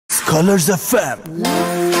Colors FM.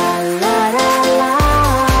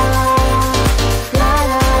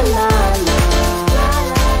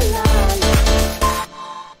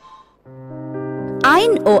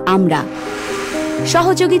 আইন ও আমরা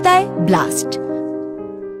সহযোগিতায় ব্লাস্ট।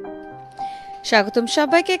 স্বাগতম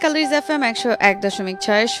সবাইকে। কালার্স এফএম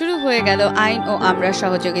 101.6 শুরু হয়ে গেল আইন ও আমরা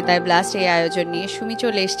সহযোগিতায় ব্লাস্ট এই আয়োজন নিয়ে। সুমি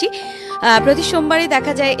চলে এসেছি। প্রতি সোমবারই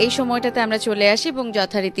দেখা যায় এই সময়টাতে আমরা চলে আসি এবং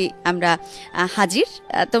যথারীতি আমরা হাজির।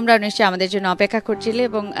 তোমরা নিশ্চয়ই আমাদের জন্য অপেক্ষা করছিলে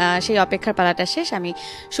এবং সেই অপেক্ষার পালাটা শেষ। আমি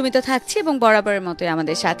সুমিত থাকছি এবং বরাবরের মতোই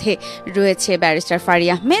আমাদের সাথে রয়েছে ব্যারিস্টার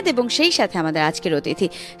ফারিয়া আহমেদ এবং সেই সাথে আমাদের আজকের অতিথি।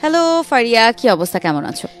 হ্যালো ফারিয়া, কি অবস্থা, কেমন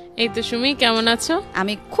আছো? এই তো সুমি, কেমন আছো?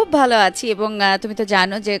 আমি খুব ভালো আছি এবং তুমি তো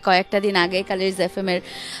জানো যে কয়েকটা দিন আগে কালার্স এফএম এর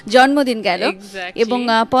জন্মদিন গেল এবং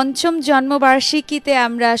পঞ্চম জন্মবার্ষিকীতে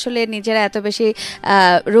আমরা আসলে নিজেরা এত বেশি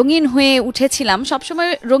রঙিন হয়ে উঠেছিলাম। সবসময়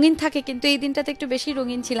রঙিন থাকে কিন্তু এই দিনটাতে একটু বেশি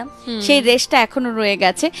রঙিন ছিলাম, সেই রেশটা এখনো রয়ে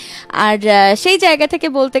গেছে। আর সেই জায়গা থেকে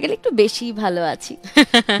বলতে গেলে একটু বেশি ভালো আছি।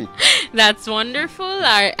 That's wonderful.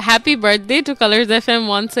 R happy birthday to colours FM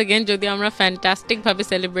once again, যদি আমরা ফ্যান্টাস্টিক ভাবে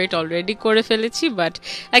সেলিব্রেট অলরেডি করে ফেলেছি, বাট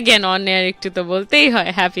again on air একটু তো বলতেই হয়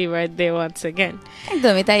হ্যাপি বার্থডে once again।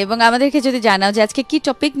 একদমই তাই। এবং আমাদেরকে যদি জানাও যে আজকে কি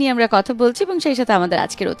টপিক নিয়ে আমরা কথা বলছি এবং সেই সাথে আমাদের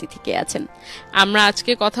আজকের অতিথি কে আছেন। আমরা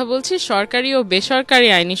আজকে কথা বলছি সরকারি ও বেসরকারি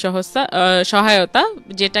আইনি সহায়তা,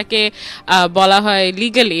 যেটাকে বলা হয়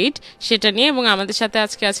লিগ্যাল এইড, সেটা নিয়ে। এবং আমাদের সাথে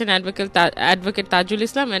আজকে আছেন advocate Tajul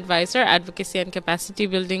Islam, adviser, advocacy and capacity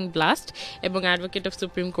building blast এবং advocate of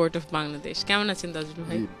supreme court of Bangladesh. কেমন আছেন তাজুল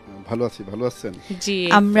ভাই? ভালো আছি। ভালো আছেন? জি,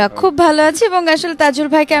 আমরা খুব ভালো আছি এবং আসলে তাজুল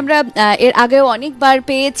ভাইকে আমরা এর আগেও অনেকবার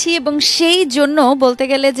পেয়েছি এবং সেই জন্য বলতে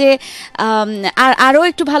গেলে যে আরো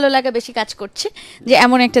একটু ভালো লাগা বেশি কাজ করছে যে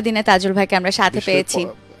এমন একটা দিনে তাজুল ভাইকে আমরা সাথে পেয়েছি।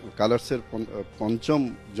 কালার্সের পঞ্চম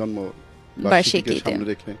জন্মবার্ষিকীকে সামনে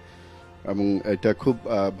রেখে এবং এটা খুব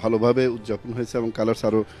ভালোভাবে উদযাপন হয়েছে এবং কালার্স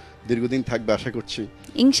আরো দীর্ঘদিন থাকবে আশা করছি।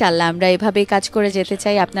 ইনশাআল্লাহ আমরা এভাবেই কাজ করে যেতে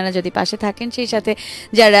চাই। আপনারা যদি পাশে থাকেন, সেই সাথে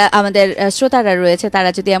যারা আমাদের শ্রোতারা রয়েছে তারা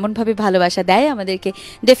যদি এমনভাবে ভালোবাসা দেয় আমাদেরকে,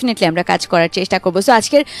 ডেফিনেটলি আমরা কাজ করার চেষ্টা করব। সো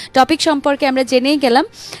আজকের টপিক সম্পর্কে আমরা জেনেই গেলাম,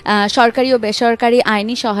 সরকারি ও বেসরকারি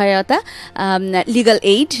আইনি সহায়তা, লিগ্যাল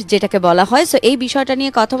এইড যেটাকে বলা হয়। সো এই বিষয়টা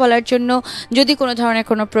নিয়ে কথা বলার জন্য যদি কোনো ধরনের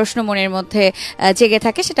কোনো প্রশ্ন মনের মধ্যে জেগে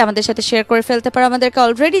থাকে সেটা আমাদের সাথে শেয়ার করে ফেলতে পারো। আমাদেরকে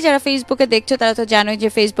অলরেডি যারা ফেসবুকে দেখছো তারা তো জানোই যে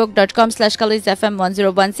facebook.com/ColoursFM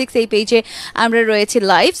 101.6 এই পেজে আমরা রয়েছি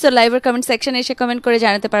লাইভ। সো লাইভের কমেন্ট সেকশনে এসে কমেন্ট করে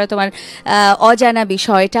জানাতে পারো তোমার অজানা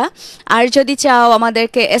বিষয়টা। আর যদি চাও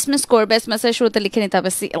আমাদেরকে এসএমএস করবে, এসএমএস এর শুরুতে লিখে নিতে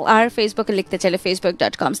হবে CLR। ফেসবুকে লিখতে চাইলে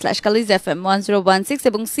facebook.com/ColoursFM 101.6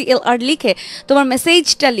 এবং CLR লিখে তোমার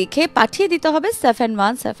মেসেজটা লিখে পাঠিয়ে দিতে হবে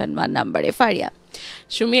 7171 নম্বরে। ফারিয়া,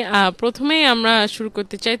 সুমি, প্রথমেই আমরা শুরু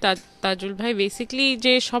করতে চাই তাজুল ভাই, বেসিক্যালি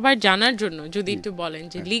যে সবার জানার জন্য যদি একটু বলেন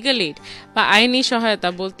যে লিগ্যাল এইড বা আইনি সহায়তা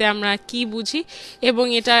বলতে আমরা কি বুঝি এবং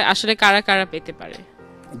এটা আসলে কারা কারা পেতে পারে।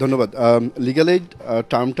 ধন্যবাদ। লিগ্যাল এইড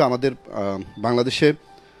টার্মটা আমাদের বাংলাদেশে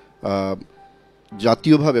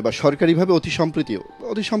জাতীয়ভাবে বা সরকারিভাবে অতি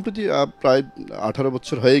সম্প্রতি প্রায় 18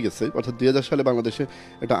 বছর হয়ে গেছে, অর্থাৎ 2000 সালে বাংলাদেশে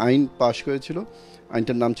একটা আইন পাশ করেছিল।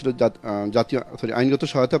 আইনটার নাম ছিল আইনগত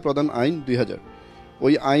সহায়তা প্রদান আইন 2000।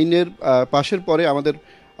 ওই আইনের পাশের পরে আমাদের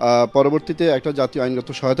পরবর্তীতে একটা জাতীয় আইনগত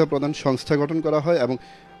সহায়তা প্রদান সংস্থা গঠন করা হয় এবং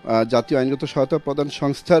জাতীয় আইনগত সহায়তা প্রদান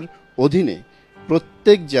সংস্থার অধীনে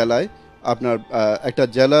প্রত্যেক জেলায় আপনার একটা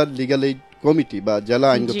জেলার লিগ্যাল এইড কমিটি বা জেলা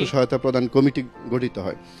আইনগত সহায়তা প্রদান কমিটি গঠিত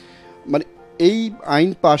হয়। মানে এই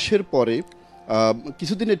আইন পাশের পরে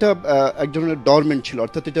কিছুদিন এটা এক ধরনের ডরমেন্ট ছিল,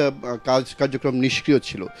 অর্থাৎ এটা কার্যক্রম নিষ্ক্রিয়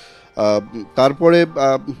ছিল। তারপরে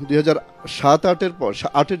 2007-08 পর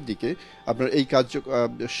 8-এর দিকে আপনার এই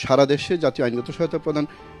সারা দেশে জাতীয় আইনগত সহায়তা প্রদান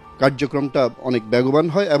কার্যক্রমটা অনেক বেগবান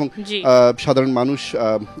হয় এবং সাধারণ মানুষ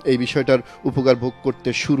এই বিষয়টার উপকার ভোগ করতে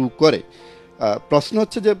শুরু করে। প্রশ্ন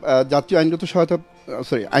হচ্ছে যে জাতীয়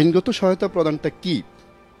আইনগত সহায়তা প্রদানটা কি?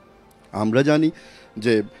 আমরা জানি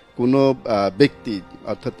যে কোনো ব্যক্তি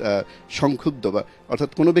অর্থাৎ সংক্ষুব্ধ বা অর্থাৎ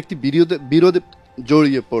কোনো ব্যক্তি বিরোধে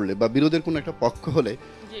জড়িয়ে পড়লে বা বিরোধের কোনো একটা পক্ষ হলে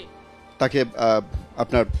তাকে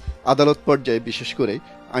আপনার আদালত পর্যায়ে, বিশেষ করে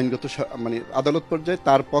আদালত পর্যায়ে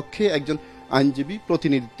তার পক্ষে একজন আইনজীবী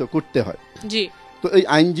প্রতিনিধিত্ব করতে হয়। তো এই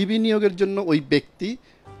আইনজীবী নিয়োগের জন্য ওই ব্যক্তি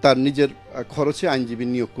তার নিজের খরচে আইনজীবী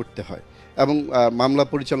নিয়োগ করতে হয় এবং মামলা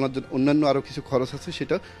পরিচালনার জন্য অন্যান্য আরও কিছু খরচ আছে,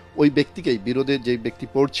 সেটা ওই ব্যক্তিকেই, বিরোধে যে ব্যক্তি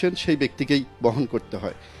পড়ছেন সেই ব্যক্তিকেই বহন করতে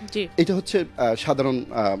হয়। এটা হচ্ছে সাধারণ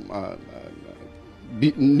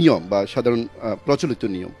নিয়ম বা সাধারণ প্রচলিত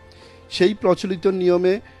নিয়ম। সেই প্রচলিত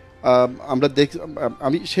নিয়মে আমরা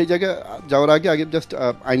আমি সেই জায়গায় যাওয়ার আগে জাস্ট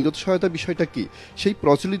আইনগত সহায়তা বিষয়টা কি, সেই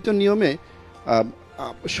প্রচলিত নিয়মে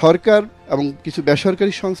সরকার এবং কিছু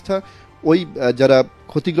বেসরকারি সংস্থা ওই যারা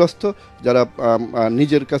ক্ষতিগ্রস্ত, যারা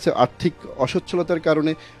নিজের কাছে আর্থিক অসচ্ছলতার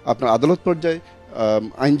কারণে আপনার আদালত পর্যায়ে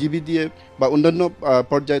আইনজীবী দিয়ে বা অন্যান্য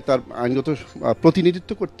পর্যায়ে তার আইনগত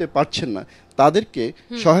প্রতিনিধিত্ব করতে পারছেন না, তাদেরকে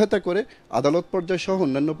সহায়তা করে আদালত পর্যায়ে সহ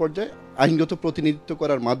অন্যান্য পর্যায়ে আইনগত প্রতিনিধিত্ব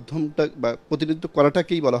করার মাধ্যমটা বা প্রতিনিধিত্ব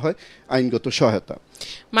করাটাকেই বলা হয় আইনগত সহায়তা।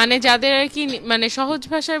 মানে যাদের আর কি, মানে সহজ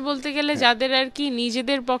ভাষায় বলতে গেলে যাদের আর কি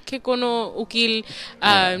নিজেদের পক্ষে কোনো উকিল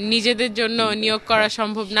নিজেদের জন্য নিয়োগ করা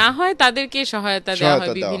সম্ভব না হয়, তাদেরকে সহায়তা দেওয়া হয়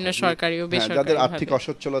বিভিন্ন সরকারি ও বেসরকারি, যাদের আর্থিক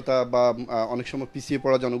অসচ্ছলতা বা অনেক সময় পিছিয়ে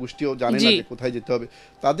পড়া জনগোষ্ঠীও জানে না যে কোথায় যেতে হবে,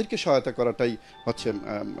 তাদেরকে সহায়তা করাটাই হচ্ছে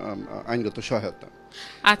আইনগত সহায়তা।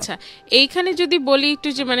 আচ্ছা, এইখানে যদি বলি একটু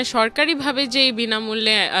যে মানে সরকারিভাবে যে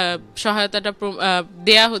বিনামূল্যে সহায়তাটা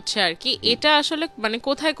দেয়া হচ্ছে আর কি, এটা আসলে মানে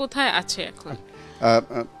কোথায় কোথায় আছে এখন?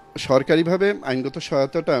 সরকারিভাবে আইনগত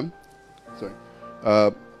সহায়তাটা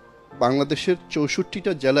বাংলাদেশের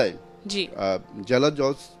 64টা জেলায় জেলা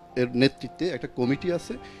জজ এর নেতৃত্বে একটা কমিটি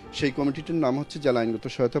আছে। সেই কমিটিটির নাম হচ্ছে জেলা আইনগত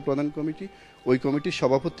সহায়তা প্রদান কমিটি। ওই কমিটির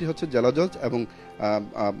সভাপতি হচ্ছে জেলা জজ এবং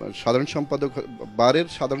সাধারণ সম্পাদক, বারের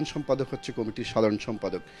সাধারণ সম্পাদক হচ্ছে কমিটির সাধারণ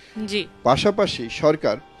সম্পাদক। পাশাপাশি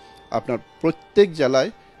সরকার আপনার প্রত্যেক জেলায়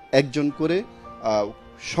একজন করে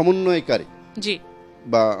সমন্বয়কারী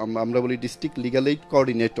বা আমরা বলি ডিস্ট্রিক্ট লিগ্যাল এইড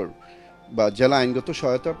কোঅর্ডিনেটর বা জেলা আইনগত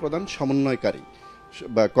সহায়তা প্রদান সমন্বয়কারী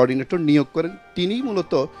বা কোঅর্ডিনেটর নিয়োগ করেন। তিনি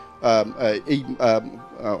মূলত এই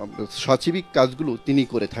সচিবিক কাজগুলো তিনি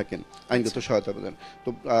করে থাকেন আইনগত সহায়তা প্রদান। তো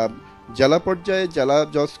জেলা পর্যায়ে জেলা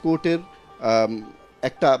জজ কোর্টের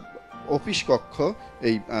একটা অফিস কক্ষ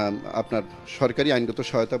এই আপনার সরকারি আইনগত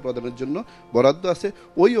সহায়তা প্রদানের জন্য বরাদ্দ আছে।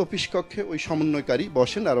 ওই অফিস কক্ষে ওই সমন্বয়কারী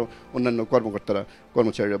বসেন, আরও অন্যান্য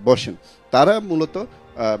কর্মচারীরা বসেন। তারা মূলত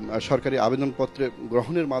সরকারি আবেদনপত্রে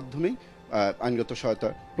গ্রহণের মাধ্যমেই আইনগত সহায়তা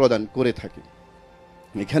প্রদান করে থাকে।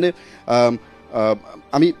 এখানে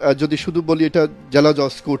আমি যদি শুধু বলি, এটা জেলা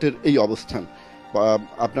জজ কোর্টের এই অবস্থান।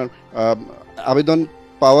 আপনার আবেদন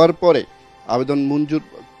পাওয়ার পরে আবেদন মঞ্জুর,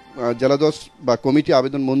 জেলা জজ বা কমিটি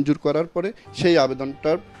আবেদন মঞ্জুর করার পরে সেই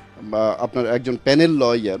আবেদনটার আপনার একজন প্যানেল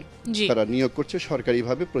লয়ার তারা নিয়োগ করছে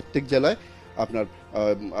সরকারিভাবে প্রত্যেক জেলায়। আপনার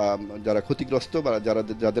যারা ক্ষতিগ্রস্ত বা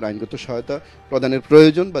যাদের আইনগত সহায়তা প্রদানের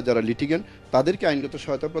প্রয়োজন বা যারা লিটিগেন্ট, তাদেরকে আইনগত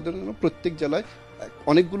সহায়তা প্রদানের জন্য প্রত্যেক জেলায়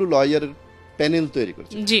অনেকগুলো লয়ারের প্যানেল তৈরি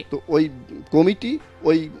করছে। তো ওই কমিটি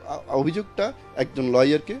ওই অভিযোগটা একজন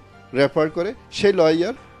লয়ারকে রেফার করে, সেই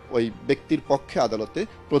লয়ার ওই ব্যক্তির পক্ষে আদালতে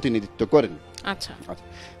প্রতিনিধিত্ব করেন। আচ্ছা,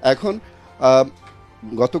 এখন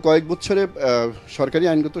গত কয়েক বছরে সরকারি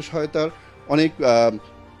আইনগত সহায়তার অনেক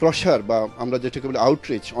প্রসার বা আমরা যেটাকে বলি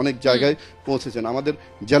আউটরিচ অনেক জায়গায় পৌঁছেছেন। আমাদের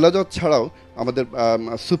জেলা জজ ছাড়াও আমাদের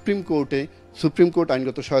সুপ্রিম কোর্ট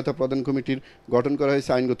আইনগত সহায়তা প্রদান কমিটির গঠন করা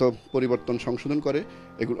হয়েছে, আইনগত পরিবর্তন সংশোধন করে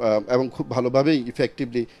এবং খুব ভালোভাবেই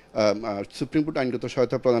ইফেক্টিভলি সুপ্রিম কোর্ট আইনগত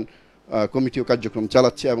সহায়তা প্রদান কমিটিও কার্যক্রম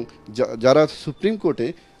চালাচ্ছে। এবং যারা সুপ্রিম কোর্টে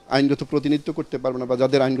আইনগত প্রতিনিধিত্ব করতে পারবে না বা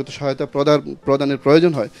যাদের আইনগত সহায়তা প্রদানের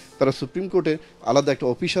প্রয়োজন হয়, তারা সুপ্রিম কোর্টে আলাদা একটা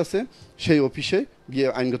অফিস আছে, সেই অফিসে গিয়ে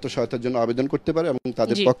আইনগত সহায়তার জন্য আবেদন করতে পারে এবং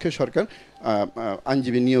তাদের পক্ষে সরকার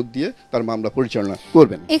আইনজীবী নিয়োগ দিয়ে তার মামলা পরিচালনা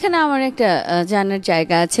করবেন। এখানে আমার একটা জানার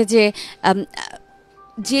জায়গা আছে যে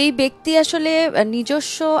যেই ব্যক্তি আসলে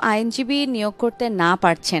নিজস্ব আইনজীবী নিয়োগ করতে না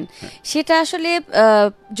পারছেন, সেটা আসলে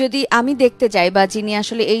যদি আমি দেখতে যাই বা যিনি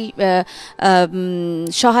আসলে এই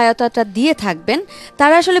সহায়তাটা দিয়ে থাকবেন,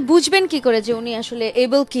 তারা আসলে বুঝবেন কি করে যে উনি আসলে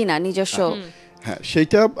এবল কিনা নিজস্ব? হ্যাঁ,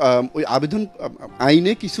 সেইটা ওই আবেদন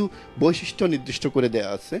আইনে কিছু বৈশিষ্ট্য নির্দিষ্ট করে দেয়া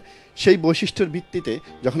আছে। সেই বৈশিষ্ট্যের ভিত্তিতে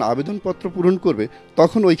যখন আবেদনপত্র পূরণ করবে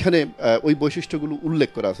তখন ওইখানে ওই বৈশিষ্ট্যগুলো উল্লেখ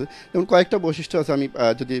করা আছে। যেমন কয়েকটা বৈশিষ্ট্য আছে, আমি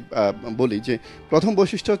যদি বলি যে প্রথম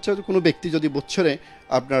বৈশিষ্ট্য হচ্ছে কোনো ব্যক্তি যদি বছরে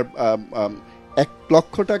আপনার 1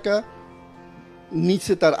 লক্ষ টাকা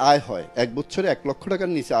নিচে তার আয় হয়, 1 বছরে 1 লক্ষ টাকার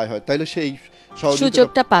নিচে আয় হয়, তাহলে সেই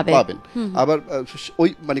সুযোগটা পাবেন। আবার ওই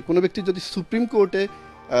মানে কোনো ব্যক্তি যদি সুপ্রিম কোর্টে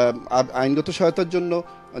আইনগত সহায়তার জন্য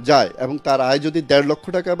যায় এবং তার আয় যদি 1.5 লক্ষ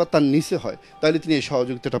টাকা বা তার নিচে হয়, তাহলে তিনি এই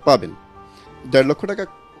সহযোগিতাটা পাবেন। 1.5 লক্ষ টাকা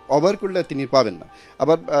ওভার করলে তিনি পাবেন না।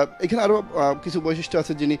 আবার এখানে আরও কিছু বৈশিষ্ট্য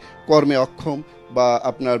আছে, যিনি কর্মে অক্ষম বা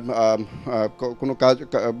আপনার কোনো কাজ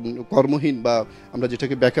কর্মহীন বা আমরা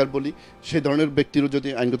যেটাকে বেকার বলি, সেই ধরনের ব্যক্তিরও যদি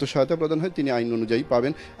আইনগত সহায়তা প্রদান হয় তিনি আইন অনুযায়ী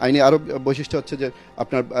পাবেন। আইনে আরও বৈশিষ্ট্য হচ্ছে যে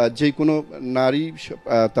আপনার যে কোনো নারী,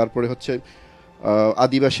 তারপরে হচ্ছে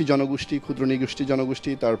আদিবাসী জনগোষ্ঠী, ক্ষুদ্র নৃগোষ্ঠী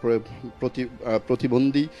জনগোষ্ঠী, তারপরে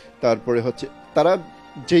প্রতিবন্ধী, তারপরে হচ্ছে তারা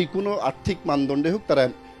যেই কোনো আর্থিক মানদণ্ডে হোক তারা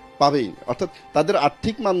পাবেই। অর্থাৎ তাদের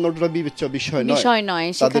আর্থিক মানদণ্ডটা বিবেচ্য বিষয় নয়,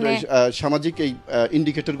 তাদের সামাজিক এই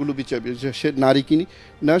ইন্ডিকেটরগুলো সে নারী কিনি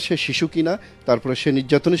না, সে শিশু কিনা, তারপরে সে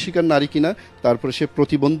নির্যাতনের শিকার নারী কিনা, তারপরে সে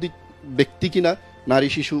প্রতিবন্ধী ব্যক্তি কিনা, নারী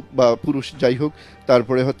শিশু বা পুরুষ যাই হোক,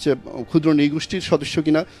 তারপরে হচ্ছে ক্ষুদ্র নৃগোষ্ঠীর সদস্য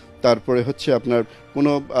কিনা, তারপরে হচ্ছে আপনার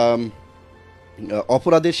কোনো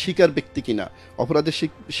অপরাধের শিকার ব্যক্তি কিনা, অপরাধের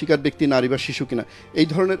শিকার ব্যক্তি নারী বা শিশু কিনা, এই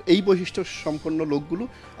ধরনের এই বৈশিষ্ট্য সম্পন্ন লোকগুলো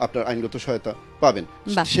আপনার আইনগত সহায়তা পাবেন।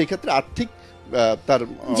 সেই ক্ষেত্রে আর্থিক তার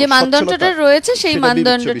যে মানদণ্ডটা রয়েছে সেই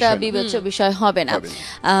মানদণ্ডটা বিবেচ্য বিষয় হবে না।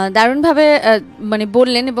 দারুণভাবে মানে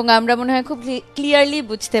বললেন এবং আমরা মনে হয় খুব ক্লিয়ারলি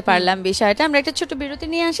বুঝতে পারলাম বিষয়টা। আমরা একটা ছোট বিরতি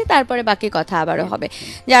নিয়ে আসি, তারপরে বাকি কথা আবারও হবে।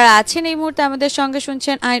 যারা আছেন এই মুহূর্তে আমাদের সঙ্গে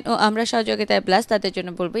শুনছেন আইন ও আমরা সহযোগিতায় ব্লাস্ট, তাদের জন্য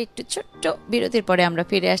বলবো একটু ছোট্ট বিরতির পরে আমরা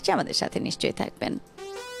ফিরে আসছি, আমাদের সাথে নিশ্চয়ই থাকবেন।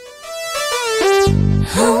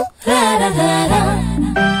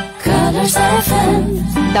 Colors FM,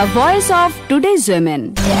 the voice of today's women.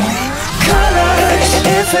 Colors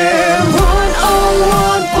FM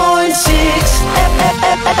 101.6.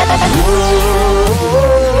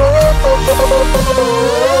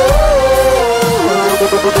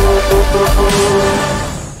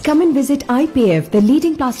 Come and visit IPF, the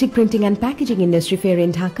leading plastic printing and packaging industry fair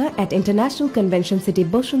in Dhaka at International Convention City,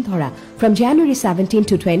 Bosundhara from January 17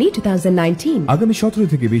 to 20, 2019. আগামী 17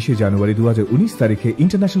 থেকে 20 জানুয়ারি 2019 তারিখে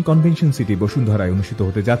international convention city বসুন্ধরায় অনুষ্ঠিত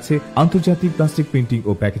হতে যাচ্ছে আন্তর্জাতিক plastic printing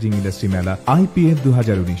ও packaging industry মেলা IPF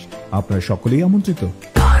 2019। আপনারা সকলেই আমন্ত্রিত।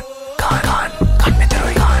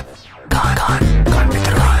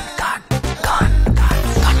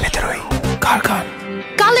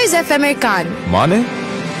 Colors FM এর কান মানে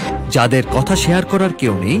যাদের কথা শেয়ার করার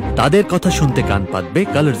কেউ নেই তাদের কথা শুনতে কান পাতবে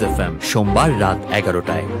কালার্স এফএম সোমবার রাত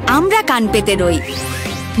 11টায়। আমরা কান পেতে রই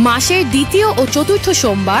মাসের দ্বিতীয় ও চতুর্থ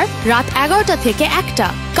সোমবার রাত 11টা থেকে 1টা।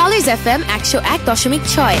 Colours FM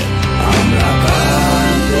 101.6।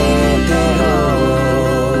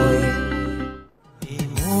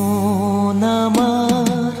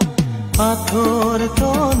 পাথর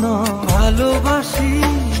তো ভালোবাসি,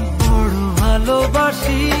 বড়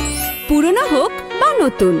ভালোবাসি। পুরনো হোক বা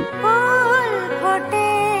নতুন,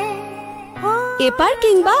 এপার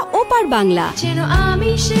কিংবা ওপার বাংলা,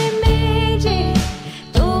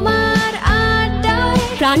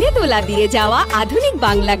 প্রাণে দোলা দিয়ে যাওয়া আধুনিক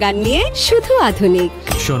বাংলা গান নিয়ে শুধু আধুনিক।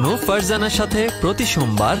 শোনো ফারজানার সাথে প্রতি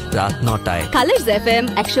সোমবার রাত 9টায়। Colours FM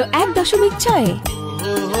 101.6।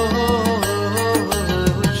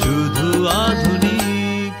 শুধু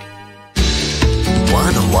আধুনিক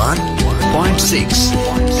 101.6।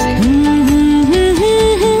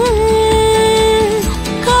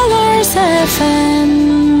 Colors FM।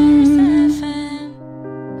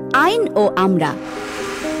 আইন ও আমরা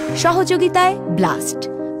সহযোগিতায় ব্লাস্ট।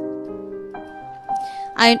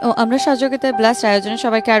 আইন ও আমরা সহযোগিতায় ব্লাস্ট আয়োজনে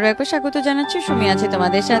সবাইকে আরো একবার স্বাগত জানাচ্ছি। সুমি আছে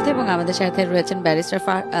তোমাদের সাথে এবং আমাদের সাথে রয়েছেন ব্যারিস্টার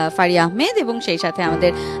ফারিয়া আহমেদ এবং সেই সাথে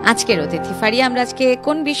আমাদের আজকের অতিথি ফারিয়া। আমরা আজকে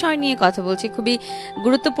কোন বিষয় নিয়ে কথা বলছি? খুবই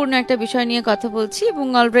গুরুত্বপূর্ণ একটা বিষয় নিয়ে কথা বলছি এবং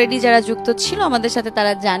অলরেডি যারা যুক্ত ছিল আমাদের সাথে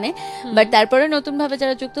তারা জানে, বাট তারপরে নতুন ভাবে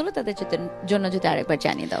যারা যুক্ত হলো তাদের জন্য যদি আরেকবার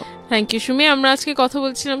জানিয়ে দাও। Thank you Sumi. আমরা আজকে কথা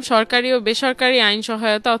বলছিলাম সরকারি ও বেসরকারি আইন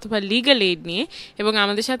সহায়তা অথবা লিগ্যাল এইড নিয়ে এবং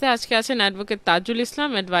আমাদের সাথে আজকে আছেন advocate Tajul Islam,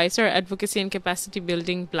 adviser advocacy and capacity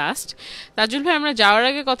building blast. Tajul ভাই, আমরা যাওয়ার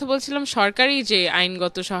আগে কথা বলছিলাম সরকারি যে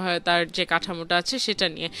আইনগত সহায়তার যে কাঠামোটা আছে সেটা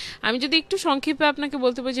নিয়ে। আমি যদি একটু সংক্ষেপে আপনাকে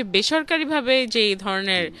বলতে পারি যে বেসরকারিভাবে যে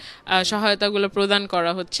ধরনের সহায়তাগুলো প্রদান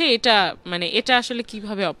করা হচ্ছে এটা আসলে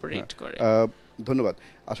কিভাবে অপারেট করে? ধন্যবাদ।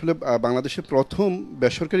 আসলে বাংলাদেশে প্রথম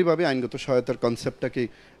বেসরকারিভাবে আইনগত সহায়তার কনসেপ্টটাকে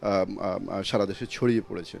সারা দেশে ছড়িয়ে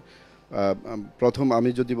পড়েছে। প্রথম আমি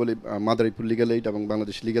যদি বলি মাদারীপুর লিগ্যাল এইড এবং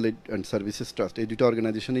Bangladesh legal aid and services trust, এই দুটো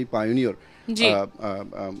অর্গানাইজেশনই পায়োনিয়র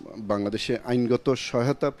বাংলাদেশে আইনগত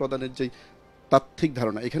সহায়তা প্রদানের যেই তাত্ত্বিক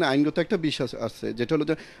ধারণা। এখানে আইনগত একটা বিষয় আছে যেটা হলো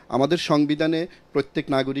যে আমাদের সংবিধানে প্রত্যেক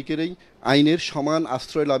নাগরিকেরই আইনের সমান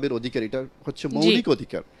আশ্রয় লাভের অধিকার, এটা হচ্ছে মৌলিক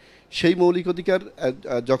অধিকার। সেই মৌলিক অধিকার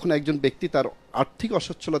যখন একজন ব্যক্তি তার আর্থিক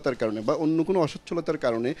অসচ্ছলতার কারণে বা অন্য কোনো অসচ্ছলতার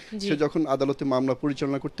কারণে সে যখন আদালতে মামলা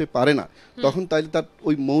পরিচালনা করতে পারে না, তখন তাইলে তার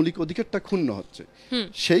ওই মৌলিক অধিকারটা ক্ষুণ্ণ হচ্ছে।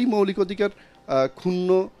 সেই মৌলিক অধিকার ক্ষুণ্ণ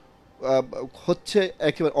হচ্ছে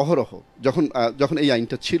একেবারে অহরহ যখন এই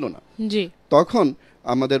আইনটা ছিল না। তখন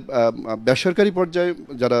আমাদের বেসরকারি পর্যায়ে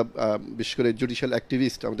যারা বিশেষ করে জুডিশিয়াল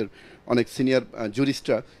অ্যাক্টিভিস্ট, আমাদের অনেক সিনিয়র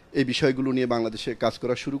জুরিস্টরা এই বিষয়গুলো নিয়ে বাংলাদেশে কাজ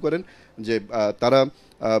করা শুরু করেন, যে তারা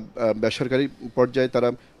বেসরকারি পর্যায়ে তারা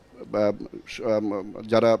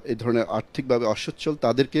যারা এই ধরনের আর্থিকভাবে অসচ্ছল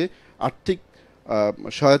তাদেরকে আর্থিক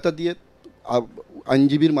সহায়তা দিয়ে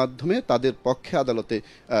আইনজীবীর মাধ্যমে তাদের পক্ষে আদালতে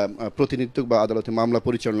প্রতিনিধিত্ব বা আদালতে মামলা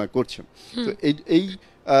পরিচালনা করছেন। তো এই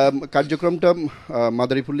কার্যক্রমটা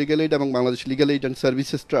মাদারীপুর লিগ্যাল এইড এবং Bangladesh legal aid and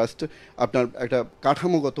services trust আপনার একটা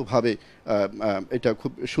কাঠামোগতভাবে এটা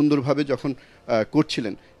খুব সুন্দরভাবে যখন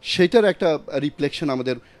করছিলেন, সেইটার একটা রিফ্লেকশন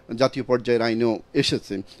আমাদের জাতীয় পর্যায়ের আইনেও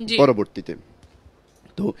এসেছে পরবর্তীতে।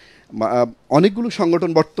 তো অনেকগুলো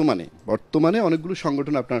সংগঠন বর্তমানে অনেকগুলো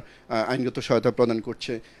সংগঠন আপনার আইনগত সহায়তা প্রদান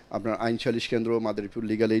করছে। আপনার আইন সালিশ কেন্দ্র, Madaripur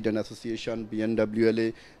legal aid and association, BNWLA,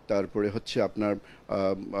 তারপরে হচ্ছে আপনার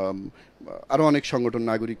আরও অনেক সংগঠন,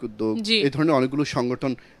 নাগরিক উদ্যোগ, এই ধরনের অনেকগুলো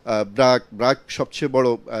সংগঠন, ব্রাক সবচেয়ে বড়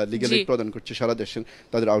লিগাল এইড প্রদান করছে সারা দেশে,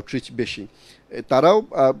 তাদের আউটরিচ বেশি। তারাও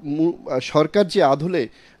সরকার যে আদলে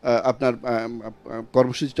আপনার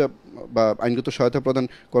কর্মসূচিটা বা আইনগত সহায়তা প্রদান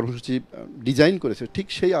কর্মসূচি ডিজাইন করেছে, ঠিক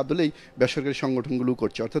সেই আদলেই বেসরকারি সংগঠনগুলো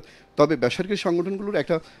করছে। তবে বেসরকারি সংগঠনগুলোর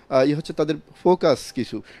একটা হচ্ছে তাদের ফোকাস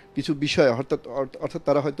কিছু বিষয়, অর্থাৎ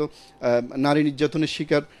তারা হয়তো নারী নির্যাতনের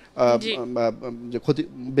শিকার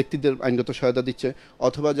ব্যক্তিদের আইনগত সহায়তা দিচ্ছে,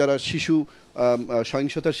 অথবা যারা শিশু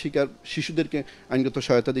সহিংসতার শিকার শিশুদেরকে আইনগত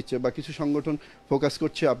সহায়তা দিচ্ছে, বা কিছু সংগঠন ফোকাস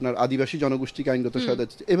করছে আপনার আদিবাসী জনগোষ্ঠীকে আইনগত সহায়তা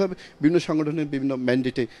দিচ্ছে। এভাবে বিভিন্ন সংগঠনের বিভিন্ন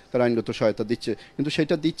ম্যান্ডেটে তারা আইনগত সহায়তা দিচ্ছে, কিন্তু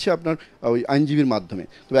সেটা দিচ্ছে আপনার ওই আইনজীবীর মাধ্যমে।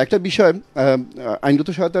 তবে একটা বিষয়, আইনগত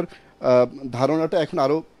সহায়তার ধারণাটা এখন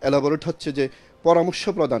আরও এলাবোরেট হচ্ছে, যে পরামর্শ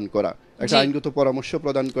প্রদান করা, একটা আইনগত পরামর্শ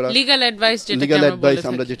প্রদান করা, লিগ্যাল অ্যাডভাইস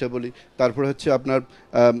আমরা যেটা বলি। তারপরে হচ্ছে আপনার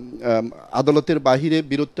আদালতের বাহিরে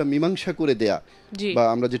বিরোধটা মীমাংসা করে দেয়া, বা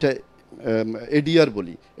আমরা যেটা এডিআর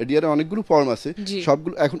বলি। এডিআর অনেকগুলো ফর্ম আছে,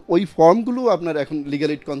 সবগুলো এখন ওই ফর্মগুলো আপনার এখন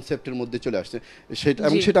লিগ্যাল এইড কনসেপ্টের মধ্যে চলে আসছে।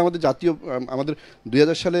 সেটা আমাদের আমাদের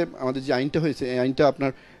 2000 সালে আমাদের যে আইনটা হয়েছে, এই আইনটা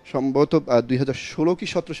আপনার সম্ভবত 2016 কি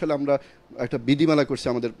 17 সালে আমরা একটা বিধিমালা করছি,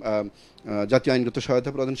 আমাদের জাতীয় আইনগত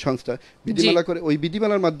সহায়তা প্রদান সংস্থা বিধিমালা করে, ওই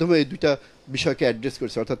বিধিমালার মাধ্যমে এই দুইটা বিষয়কে অ্যাড্রেস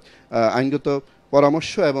করছে, অর্থাৎ আইনগত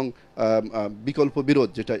পরামর্শ এবং বিকল্প বিরোধ,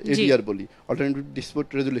 যেটা এডিআর বলি, অল্টারনেটিভ ডিসপিউট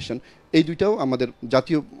রেজুলেশন, এই দুইটাও আমাদের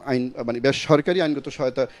জাতীয় আইন মানে সরকারি আইনগত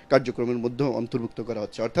সহায়তা কার্যক্রমের মধ্যে অন্তর্ভুক্ত করা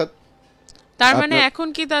হচ্ছে। অর্থাৎ তার মানে এখন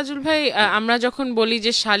কি তাজুল ভাই, আমরা যখন বলি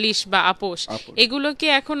যে সালিশ বা আপোষ, এগুলো কি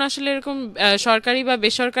এখন আসলে এরকম সরকারি বা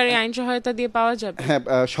বেসরকারি আইন সহায়তা দিয়ে পাওয়া যাবে? হ্যাঁ,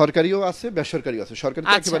 সরকারিও আছে, বেসরকারিও আছে। সরকারি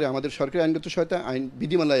একেবারে আমাদের সরকারি আইনগত সহায়তা আইন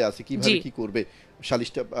বিধিমালায় আছে, কিভাবে কি করবে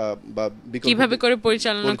সালিশটা বা কিভাবে করে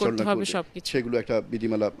পরিচালনা করতে হবে সবকিছু, সেগুলো একটা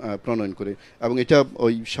বিধিমালা প্রণয়ন করে, এবং এটা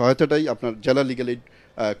ওই সহায়তাটাই আপনার জেলা লিগ্যাল এইড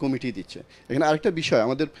কমিটি দিচ্ছে। এখানে আরেকটা বিষয়,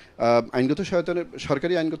 আমাদের আইনগত সহায়তা,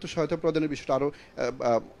 সরকারি আইনগত সহায়তা প্রদানের বিষয়টা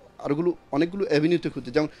অনেকগুলো অ্যাভিনিউতে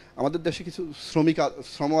খুঁজছে। যেমন আমাদের দেশে কিছু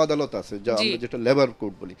শ্রম আদালত আছে, যা আমরা যেটা লেবার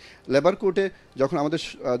কোর্ট বলি। লেবার কোর্টে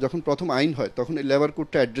যখন প্রথম আইন হয়, তখন এই লেবার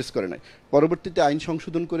কোর্টটা অ্যাড্রেস করে নাই, পরবর্তীতে আইন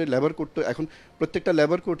সংশোধন করে লেবার কোর্টটা এখন প্রত্যেকটা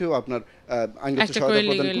লেবার কোর্টেও আপনার আইনগত সহায়তা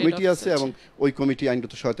প্রদান কমিটি আছে, এবং ওই কমিটি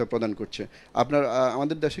আইনগত সহায়তা প্রদান করছে। আপনার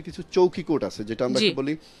আমাদের দেশে কিছু চৌকি কোর্ট আছে, যেটা আমরা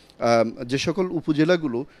বলি, যে সকল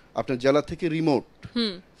উপজেলাগুলো আপনার জেলা থেকে রিমোট,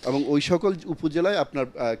 এবং ওই সকল উপজেলায় আপনার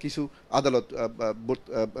কিছু আদালত,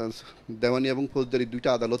 দেওয়ানি এবং ফৌজদারি দুইটা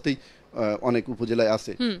আদালতেই অনেক উপজেলায়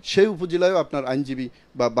আছে, সেই উপজেলায়ও আপনার আইনজীবী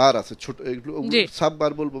বা বার আছে, ছোট সাব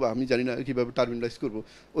বার বলবো, বা আমি জানি না কিভাবে টার্মিনালাইজ করবো,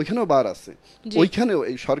 ওইখানেও বার আছে। ওইখানেও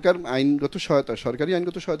এই সরকারি আইনগত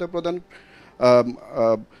সহায়তা প্রদান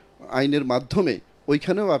আইনের মাধ্যমে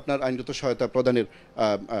ওইখানেও আপনার আইনগত সহায়তা প্রদানের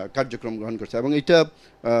কার্যক্রম গ্রহণ করছে। এবং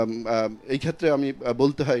এই ক্ষেত্রে আমি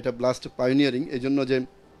বলতে হয়, এটা ব্লাস্ট পায়োনিয়ারিং, এই জন্য যে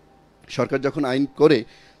সরকার যখন আইন করে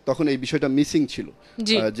তখন এই বিষয়টা মিসিং ছিল,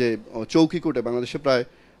 যে চৌকি কোর্টে বাংলাদেশে প্রায়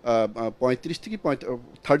 35 থেকে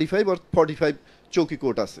 35 or 45 চৌকি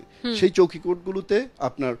কোর্ট আছে। সেই চৌকি কোর্টগুলোতে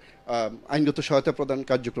আপনার আইনগত সহায়তা প্রদান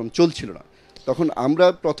কার্যক্রম চলছিল না। তখন আমরা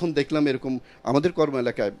প্রথম দেখলাম এরকম আমাদের কর্ম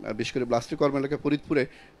এলাকায়, বিশেষ করে ব্লাস্টের কর্ম এলাকায় ফরিদপুরে,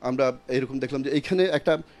 আমরা এরকম দেখলাম যে এইখানে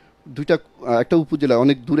একটা উপজেলায়,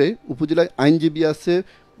 অনেক দূরে উপজেলায় আইনজীবী আছে,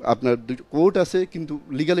 আপনার কোর্ট আছে, কিন্তু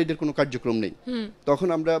লিগ্যাল এইডের কোনো কার্যক্রম নেই। তখন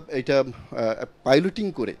আমরা এটা পাইলটিং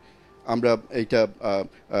করে আমরা এইটা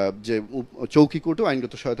যে চৌকি কোর্টও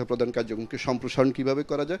আইনগত সহায়তা প্রদান কার্যক্রমকে সম্প্রসারণ কিভাবে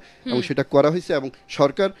করা যায়, এবং সেটা করা হয়েছে, এবং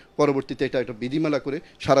সরকার পরবর্তীতে এটা একটা বিধিমালা করে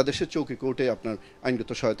সারা দেশের চৌকি কোর্টে আপনার আইনগত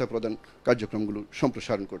সহায়তা প্রদান কার্যক্রমগুলো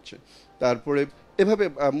সম্প্রসারণ করছে। তারপরে এভাবে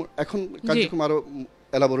এখন কার্যক্রম আরো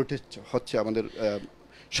এলাবোরেট হচ্ছে আমাদের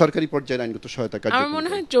সরকারি পর্যায়ে আইনগত সহায়তা কার্যক্রম। আমার মনে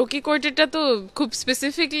হয় চৌকি কোর্টটা তো খুব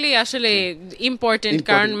স্পেসিফিকলি আসলে ইম্পর্টেন্ট,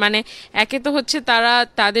 কারণ মানে একে তো হচ্ছে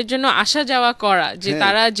তাদের জন্য আসা যাওয়া করা, যে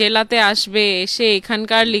তারা জেলাতে আসবে, এসে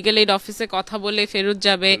এখানকার লিগ্যাল এইড অফিসে কথা বলে ফেরত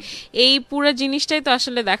যাবে, এই পুরো জিনিসটাই তো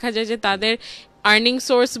আসলে দেখা যায় যে তাদের আর্নিং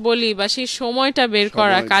সোর্স বলি, বা সেই সময়টা বের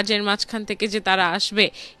করা কাজের মাঝখান থেকে যে তারা আসবে,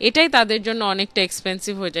 এটাই তাদের জন্য অনেকটা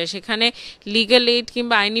এক্সপেন্সিভ হয়ে যায়। সেখানে লিগ্যাল এইড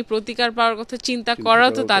কিংবা আইনি প্রতিকার পাওয়ার কথা চিন্তা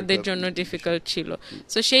করাও তো তাদের জন্য ডিফিকাল্ট ছিল।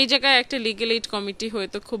 সো সেই জায়গায় একটা লিগ্যাল এইড কমিটি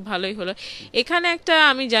হয়তো খুব ভালোই হলো। এখানে একটা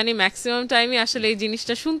আমি জানি ম্যাক্সিমাম টাইমে আসলে এই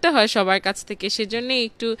জিনিসটা শুনতে হয় সবার কাছ থেকে, সেজন্যই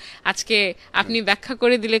একটু আজকে আপনি ব্যাখ্যা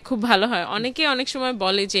করে দিলে খুব ভালো হয়। অনেকে অনেক সময়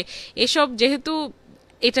বলে যে এসব যেহেতু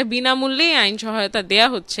এটা বিনামূল্যেই আইন সহায়তা দেয়া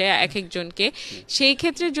হচ্ছে এক একজনকে, সেই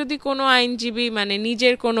ক্ষেত্রে যদি কোনো আইনজীবী মানে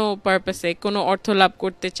নিজের কোনো পারপাসে কোনো অর্থ লাভ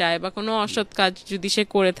করতে চায় বা কোনো অসৎ কাজ যদি সে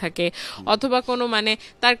করে থাকে, অথবা কোনো মানে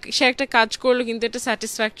সে একটা কাজ করলো কিন্তু এটা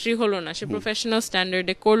স্যাটিসফ্যাক্টরি হলো না, সে প্রফেশনাল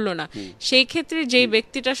স্ট্যান্ডার্ডে করলো না, সেই ক্ষেত্রে যেই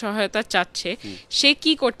ব্যক্তিটা সহায়তা চাচ্ছে সে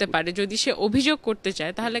কি করতে পারে? যদি সে অভিযোগ করতে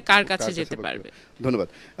চায় তাহলে কার কাছে যেতে পারবে? ধন্যবাদ।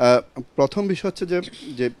 প্রথম বিষয় হচ্ছে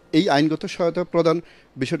যে এই আইনগত সহায়তা প্রদান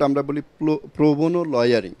বিষয়টা আমরা বলি প্রোবোনো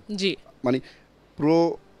লয়ারিং। জি, মানে প্রো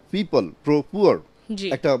পিপল, প্রো পুয়ার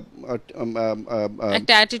একটা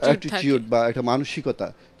অ্যাটিটিউড বা একটা মানসিকতা,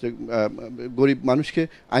 যে গরিব মানুষকে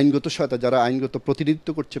আইনগত সহায়তা, যারা আইনগত প্রতিনিধিত্ব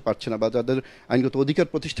করতে পারছে না বা যাদের আইনগত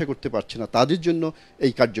অধিকার প্রতিষ্ঠা করতে পারছে না, তাদের জন্য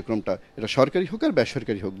এই কার্যক্রমটা, এটা সরকারি হোক আর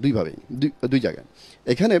বেসরকারি হোক, দুইভাবেই, দুই জায়গায়।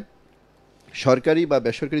 এখানে সরকারি বা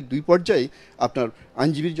বেসরকারি দুই পর্যায়ে আপনার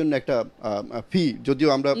আইনজীবীর জন্য একটা ফি, যদিও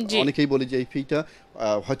আমরা অনেকেই বলি যে এই ফিটা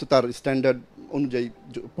হয়তো তার স্ট্যান্ডার্ড অনুযায়ী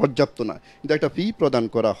পর্যাপ্ত না, কিন্তু একটা ফি প্রদান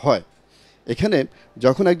করা হয়। এখানে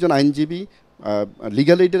যখন একজন আইনজীবী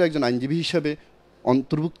লিগ্যাল এইডের একজন আইনজীবী হিসেবে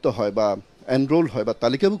অন্তর্ভুক্ত হয় বা এনরোল হয় বা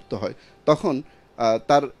তালিকাভুক্ত হয়, তখন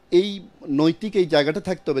তার এই নৈতিক এই জায়গাটা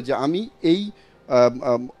থাকতে হবে যে আমি এই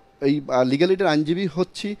লিগ্যাল এইডের আইনজীবী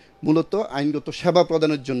হচ্ছি মূলত আইনগত সেবা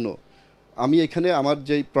প্রদানের জন্য। আমি এখানে আমার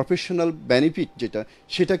যে প্রফেশনাল বেনিফিট যেটা,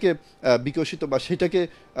 সেটাকে বিকশিত বা সেটাকে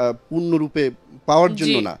পূর্ণরূপে পাওয়ার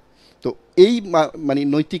জন্য না। তো এই মানে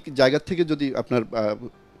নৈতিক জায়গা থেকে যদি আপনার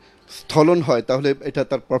স্থলন হয়, তাহলে এটা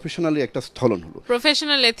তার প্রফেশনালি একটা স্থলন হলো,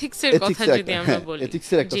 প্রফেশনাল এথিক্সের কথা যদি আমরা বলি,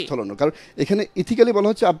 এথিক্সের একটা স্থলন। কারণ এখানে ইথিক্যালি বলা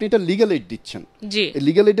হচ্ছে আপনি এটা লিগ্যাল এইড দিচ্ছেন,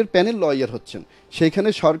 লিগ্যাল এইডের প্যানেল লয়ার হচ্ছেন, সেইখানে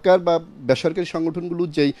সরকার বা বেসরকারি সংগঠনগুলো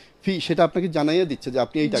যেই ফি সেটা আপনাকে জানাইয়া দিচ্ছে যে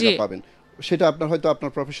আপনি এই টাকা পাবেন, সেটা আপনার হয়তো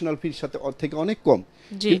আপনার প্রফেশনাল ফির সাথে থেকে অনেক কম,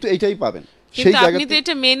 কিন্তু এইটাই পাবেন। সেই জায়গাতে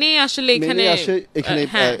এটা মেনেই আসলে এখানে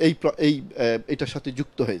এই এটার সাথে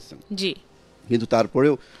যুক্ত হয়েছেন। জি, কিন্তু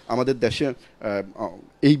তারপরেও আমাদের দেশে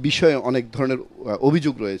এই বিষয়ে অনেক ধরনের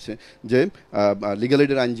অভিযোগ রয়েছে যে লিগ্যাল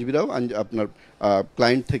এইডের আইনজীবীরাও আপনার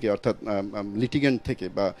ক্লায়েন্ট থেকে, অর্থাৎ লিটিগেন্ট থেকে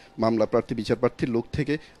বা মামলা প্রার্থী বিচার প্রার্থীর লোক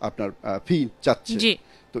থেকে আপনার ফি চাচ্ছে।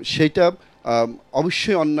 তো সেইটা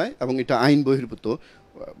অবশ্যই অন্যায় এবং এটা আইন বহির্ভূত।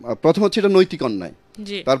 প্রথম হচ্ছে এটা নৈতিক অন্যায়,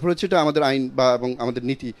 তারপর হচ্ছে এটা আমাদের আইন বা এবং আমাদের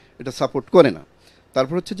নীতি এটা সাপোর্ট করে না।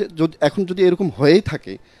 তারপর হচ্ছে যে এখন যদি এরকম হয়েই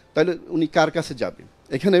থাকে তাহলে উনি কার কাছে যাবে?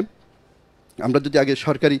 এখানে আমরা যদি আগে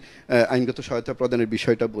সরকারি আইনগত সহায়তা প্রদানের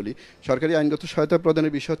বিষয়টা বলি, সরকারি আইনগত সহায়তা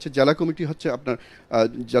প্রদানের বিষয় হচ্ছে জেলা কমিটি হচ্ছে আপনার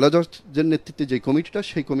জেলা জজের নেতৃত্বে যে কমিটিটা,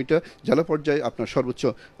 সেই কমিটিটা জেলা পর্যায়ে আপনার সর্বোচ্চ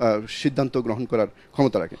সিদ্ধান্ত গ্রহণ করার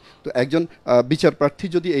ক্ষমতা রাখে। তো একজন বিচার প্রার্থী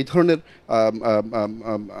যদি এই ধরনের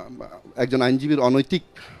একজন আইনজীবীর অনৈতিক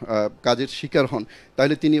কাজের শিকার হন,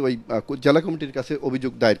 তাহলে তিনি ওই জেলা কমিটির কাছে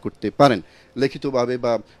অভিযোগ দায়ের করতে পারেন লিখিতভাবে,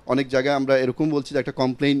 বা অনেক জায়গায় আমরা এরকম বলছি যে একটা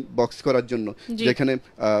কমপ্লেইন বক্স করার জন্য, যেখানে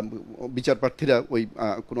বিচার প্রার্থীরা ওই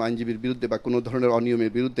কোনো আইনজীবীর বিরুদ্ধে বা কোনো ধরনের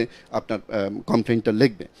অনিয়মের বিরুদ্ধে আপনার কমপ্লেইনটা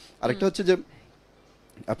লিখবে। আরেকটা হচ্ছে যে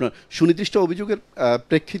আপনার সুনির্দিষ্ট অভিযোগের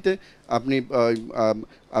প্রেক্ষিতে আপনি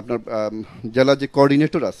আপনার জেলা যে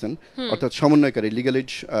কোঅর্ডিনেটর আছেন, অর্থাৎ সমন্বয়কারী লিগ্যাল এইড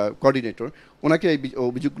কোঅর্ডিনেটর, ওনাকে এই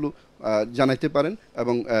অভিযোগগুলো জানাইতে পারেন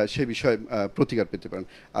এবং সে বিষয়ে প্রতিকার পেতে পারেন।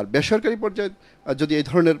 আর বেসরকারি পর্যায়ে যদি এই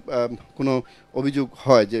ধরনের কোনো অভিযোগ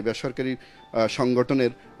হয় যে বেসরকারি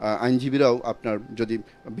সংগঠনের আইনজীবীরাও আপনার যদি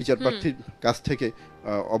বিচার প্রার্থীর কাছ থেকে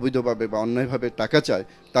অবৈধভাবে বা অন্যায়ভাবে টাকা চায়,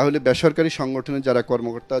 তাহলে বেসরকারি সংগঠনের যারা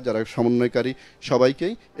কর্মকর্তা, যারা সমন্বয়কারী,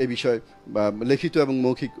 সবাইকেই এই বিষয়ে লিখিত এবং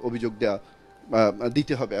মৌখিক অভিযোগ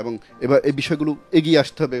দিতে হবে এবং এবার এই বিষয়গুলো এগিয়ে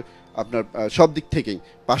আসতে হবে আপনার সব দিক থেকেই।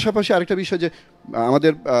 পাশাপাশি আরেকটা বিষয় যে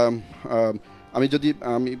আমাদের আমি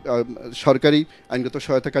সরকারি আইনগত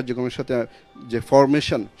সহায়তা কার্যক্রমের সাথে যে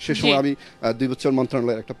ফরমেশন, সে সময় আমি 2 বছর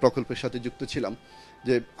মন্ত্রণালয়ের একটা প্রকল্পের সাথে যুক্ত ছিলাম,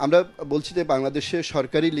 যে আমরা বলছি যে বাংলাদেশে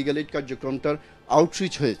সরকারি লিগ্যাল এইড কার্যক্রমটার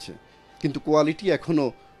আউটরিচ হয়েছে, কিন্তু কোয়ালিটি এখনো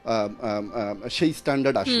সেই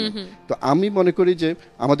স্ট্যান্ডার্ড আসেনি। তো আমি মনে করি যে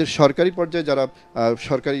আমাদের সরকারি পর্যায়ে যারা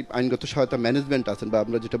সরকারি আইনগত সহায়তা ম্যানেজমেন্ট আছেন, বা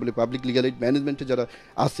আমরা যেটা বলি পাবলিক লিগ্যাল এইড ম্যানেজমেন্টে যারা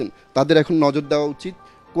আছেন, তাদের এখন নজর দেওয়া উচিত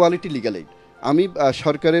কোয়ালিটি লিগ্যাল এইড। আমি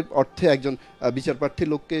সরকারের অর্থে একজন বিচার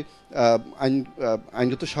প্রার্থীর লোককে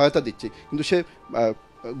আইনগত সহায়তা দিচ্ছি, কিন্তু সে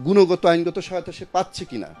গুণগত আইনগত সহায়তা সে পাচ্ছে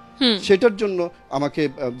কিনা, সেটার জন্য আমাকে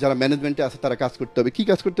যারা ম্যানেজমেন্টে আছে তারা কাজ করতে হবে। কি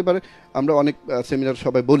কাজ করতে পারে? আমরা অনেক সেমিনার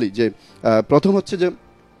সবাই বলি যে প্রথম হচ্ছে যে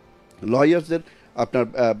লয়ার্সদের আপনার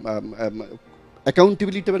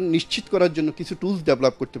অ্যাকাউন্টেবিলিটি নিশ্চিত করার জন্য কিছু টুলস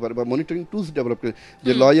ডেভেলপ করতে পারে বা মনিটরিং টুলস ডেভেলপ করে,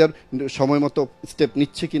 যে লয়ার সময় মতো স্টেপ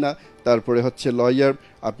নিচ্ছে কিনা, তারপরে হচ্ছে লয়ার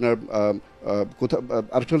আপনার কোথাও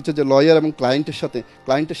আরেকটা হচ্ছে যে লয়ার এবং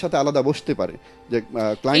ক্লায়েন্টের সাথে আলাদা বসতে পারে, যে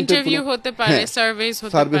ক্লায়েন্টের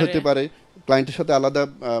সার্ভে হতে পারে, ক্লায়েন্টের সাথে আলাদা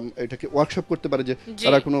এটাকে ওয়ার্কশপ করতে পারে যে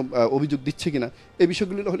তারা কোনো অভিযোগ দিচ্ছে কিনা। এই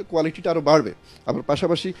বিষয়গুলো হলে কোয়ালিটিটা আরও বাড়বে। আবার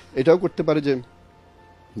পাশাপাশি এটাও করতে পারে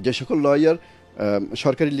যে সকল লয়ার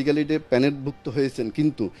সরকারি লিগ্যাল এইডে প্যানেলভুক্ত হয়েছেন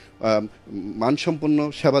কিন্তু মানসম্পন্ন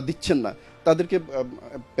সেবা দিচ্ছেন না, তাদেরকে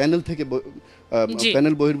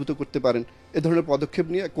প্যানেল বহির্ভূত করতে পারেন। এ ধরনের পদক্ষেপ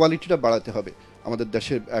নিয়ে কোয়ালিটিটা বাড়াতে হবে আমাদের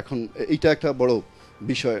দেশে। এখন এইটা একটা বড়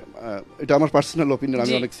বিষয়, এটা আমার পার্সোনাল অপিনিয়ন,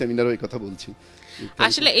 আমি অনেক সেমিনারে এই কথা বলছি।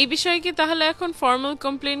 আসলে এই বিষয়ে কি তাহলে এখন ফর্মাল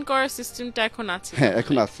কমপ্লেইন করার সিস্টেমটা এখন আছে? হ্যাঁ,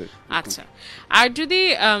 এখন আছে। আচ্ছা, আর যদি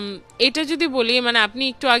এটা যদি বলি, মানে আপনি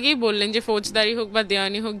একটু আগেই বললেন যে ফৌজদারি হোক বা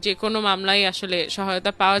দেওয়ানি হোক যে কোনো মামলায় আসলে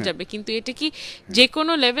সহায়তা পাওয়া যাবে, কিন্তু এটা কি যে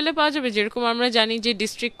কোনো লেভেলে পাওয়া যাবে? যেরকম আমরা জানি যে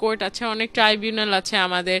ডিস্ট্রিক্ট কোর্ট আছে, অনেক ট্রাইব্যুনাল আছে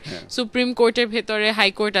আমাদের, সুপ্রিম কোর্টের ভেতরে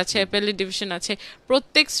হাইকোর্ট আছে, অ্যাপেলেট ডিভিশন আছে,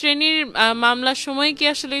 প্রত্যেক শ্রেণীর মামলার সময় কি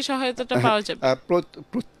আসলে এই সহায়তাটা পাওয়া যাবে?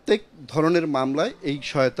 প্রত্যেক ধরনের মামলায় এই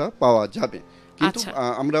সহায়তা পাওয়া যাবে, কিন্তু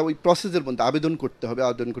আমরা ওই প্রসেসের মধ্যে আবেদন করতে হবে,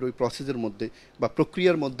 আবেদন করে ওই প্রসেসের মধ্যে বা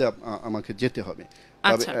প্রক্রিয়ার মধ্যে আমাকে যেতে হবে।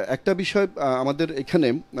 তবে একটা বিষয় আমাদের এখানে,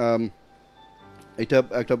 এটা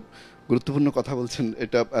একটা গুরুত্বপূর্ণ কথা বলছেন,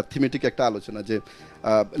 এটা থিমেটিক একটা আলোচনা, যে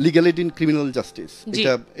legal aid in criminal justice,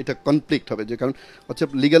 এটা কনফ্লিক্ট হবে, যে কারণ হচ্ছে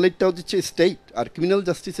লিগ্যাল এইডটা হচ্ছে স্টেট, আর ক্রিমিনাল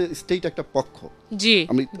জাস্টিসে স্টেট একটা পক্ষ।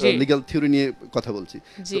 আমি লিগ্যাল থিওরি নিয়ে কথা বলছি।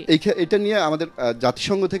 এটা নিয়ে আমাদের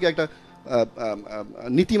জাতিসংঘ থেকে একটা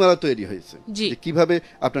নীতিমালা তৈরি হয়েছে যে কিভাবে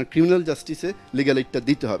আপনার ক্রিমিনাল জাস্টিসে লিগ্যাল এইডটা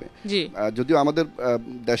দিতে হবে। যদিও আমাদের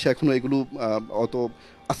দেশে এখনো এগুলো অত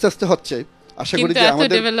আস্তে আস্তে হচ্ছে, আশা করি যে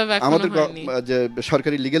আমাদের যে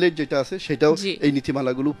সরকারি লিগ্যাল এইড যেটা আছে সেটাও এই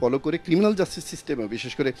নীতিমালাগুলো ফলো করে ক্রিমিনাল জাস্টিস সিস্টেমে,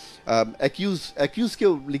 বিশেষ করে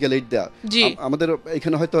অ্যাকিউজকেও লিগ্যাল এইড দেওয়া। আমাদের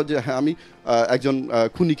এখানে হয়তো যে হ্যাঁ আমি একজন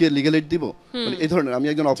খুনিকে লিগ্যাল এইড দিব, মানে এই ধরনের, আমি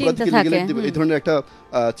একজন অপরাধীকে লিগ্যাল এইড দিব, এই ধরনের একটা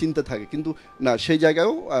চিন্তা থাকে, কিন্তু না, সেই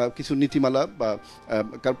জায়গায়ও কিছু নীতিমালা বা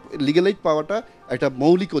লিগ্যাল এইড পাওয়াটা একটা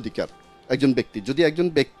মৌলিক অধিকার। একজন ব্যক্তি যদি একজন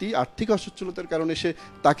ব্যক্তি আর্থিক অসচ্ছলতার কারণে সে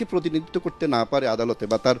তাকে প্রতিনিধিত্ব করতে না পারে আদালতে,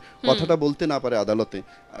 বা তার কথাটা বলতে না পারে আদালতে,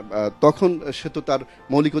 তখন সে তো তার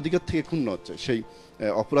মৌলিক অধিকার থেকে ক্ষুণ্ণ হচ্ছে, সেই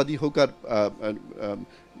অপরাধী হোক আর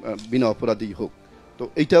বিনা অপরাধী হোক। তো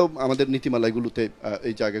এইটাও আমাদের নীতিমালাগুলোতে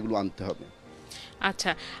এই জায়গাগুলো আনতে হবে।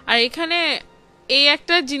 আচ্ছা, আর এখানে এই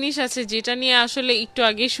একটা জিনিস আছে যেটা নিয়ে আসলে একটু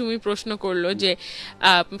আগে সুমি প্রশ্ন করলো, যে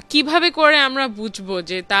কিভাবে করে আমরা বুঝবো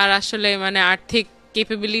যে তার আসলে মানে আর্থিক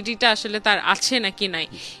ক্যাপাবিলিটিটা আসলে তার আছে নাকি নাই।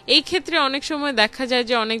 এই ক্ষেত্রে অনেক সময় দেখা যায়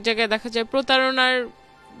যে অনেক জায়গায় দেখা যায় প্রতারণার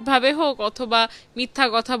ভাবে হোক অথবা মিথ্যা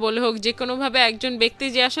কথা বলে হোক, যে কোনো ভাবে একজন ব্যক্তি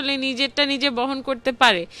যে আসলে নিজেরটা নিজে বহন করতে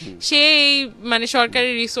পারে, সে এই মানে সরকারি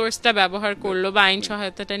রিসোর্সটা ব্যবহার করলো বা আইন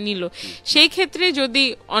সহায়তাটা নিল, সেই ক্ষেত্রে যদি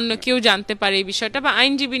অন্য কেউ জানতে পারে এই বিষয়টা বা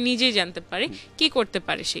আইনজীবী নিজেই জানতে পারে, কি করতে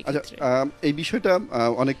পারে সেই ক্ষেত্রে? এই বিষয়টা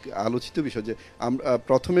অনেক আলোচিত বিষয়, যে আমরা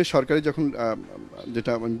প্রথমে সরকারি যখন,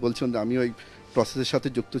 যেটা আমি বলছিলাম যে আমি ওই প্রসেসের সাথে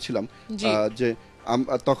যুক্ত ছিলাম, যে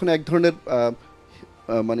তখন এক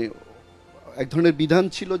ধরনের বিধান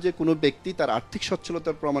ছিল যে কোনো ব্যক্তি তার আর্থিক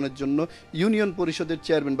সচ্ছলতার প্রমাণের জন্য ইউনিয়ন পরিষদের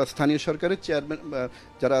চেয়ারম্যান বা স্থানীয় সরকারের চেয়ারম্যান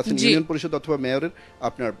যারা আছেন, ইউনিয়ন পরিষদ অথবা মেয়রের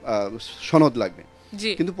আপনার সনদ লাগবে।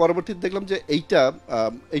 কিন্তু পরবর্তীতে দেখলাম যে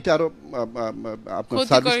এইটা আরো আপনার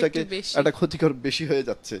সার্ভিসটাকে একটা ক্ষতিকর বেশি হয়ে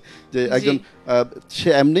যাচ্ছে, যে একজন সে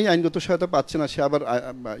এমনি আইনগত সহায়তা পাচ্ছে না, সে আবার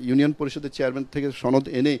ইউনিয়ন পরিষদের চেয়ারম্যান থেকে সনদ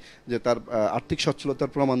এনে যে তার আর্থিক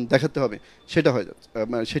সচ্ছলতার প্রমাণ দেখাতে হবে, সেটা হয়ে যাচ্ছে,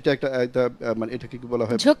 সেটা একটা মানে এটাকে কি বলা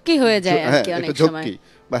হয়, ঝক্কি হয়ে যায়, একটা ঝক্কি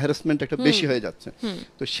বা হ্যারাসমেন্ট একটা বেশি হয়ে যাচ্ছে।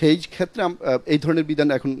 তো সেই ক্ষেত্রে এই ধরনের বিধান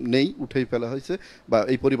এখন নেই, উঠেই ফেলা হয়েছে বা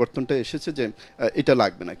এই পরিবর্তনটা এসেছে যে এটা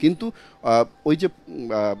লাগবে না। কিন্তু ওই যে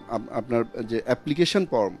আপনার যে অ্যাপ্লিকেশন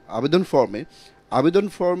ফর্ম, আবেদন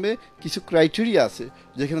ফর্মে কিছু ক্রাইটেরিয়া আছে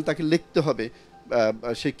যেখানে তাকে লিখতে হবে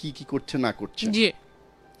সে কি কি করছে না করছে।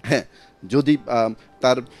 হ্যাঁ, যদি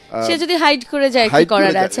তার সে যদি হাইড করে যায় কি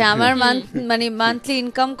করার আছে, আমার মানে মান্থলি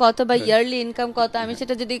ইনকাম কত বা ইয়ারলি ইনকাম কত, আমি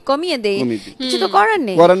সেটা যদি কমিয়ে দেই, কিছু তো করার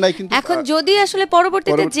নেই। এখন যদি আসলে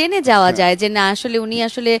পরবর্তীতে জেনে যাওয়া যায় যে না আসলে উনি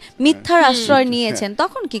আসলে মিথ্যার আশ্রয় নিয়েছেন,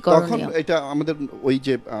 তখন কি করণীয়? তখন এটা আমাদের ওই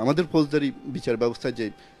যে আমাদের ফৌজদারি বিচার ব্যবস্থায় যে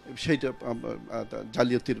সেইটা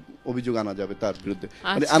জালিয়াতির অভিযোগ আনা যাবে তার বিরুদ্ধে,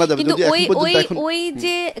 মানে আনা যাবে। যদি ওই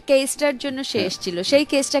যে কেসটার জন্য সে এসেছিল, সেই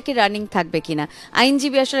কেসটা কি রানিং থাকবে কিনা,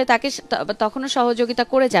 আইনজীবী আসলে তাকে তখনও সহযোগিতা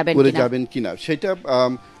করে যাবেন কিনা, সেটা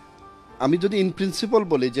আমি যদি ইন প্রিন্সিপাল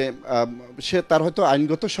বলি যে সে তার হয়তো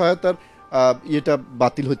আইনগত সহায়তার এটা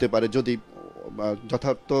বাতিল হতে পারে যদি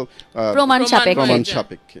যথার্থ প্রমাণ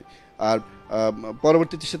সাপেক্ষে। আর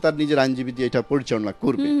পরবর্তীতে সে তার নিজের আইনজীবী দিয়ে এটা পরিচালনা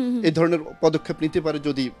করবে, এই ধরনের পদক্ষেপ নিতে পারে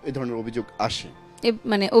যদি এই ধরনের অভিযোগ আসে।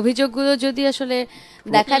 মানে অভিযোগগুলো যদি আসলে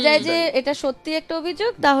দেখা যায় যে এটা সত্যি একটা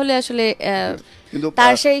অভিযোগ, তাহলে আসলে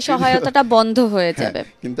তার সেই সহায়তাটা বন্ধ হয়ে যাবে।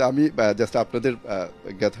 কিন্তু আমি জাস্ট আপনাদের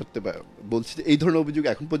জ্ঞাতার্থে বলছি যে এই ধরনের অভিযোগ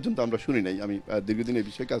এখন পর্যন্ত আমরা শুনি নাই। আমি দীর্ঘদিন এই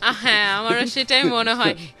বিষয়ে কাজ করছি। হ্যাঁ, আমারও সেটাই মনে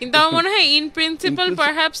হয়। কিন্তু আমার মনে হয় ইন প্রিন্সিপাল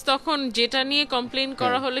পারহ্যাপস তখন যেটা নিয়ে কমপ্লেইন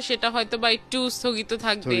করা হলে সেটা হয়তো বা একটু স্থগিত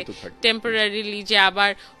থাকবে টেম্পোরারিলি, যে আবার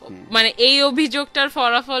মানে এই অভিযোগটার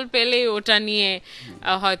ফলাফল পেলে ওটা নিয়ে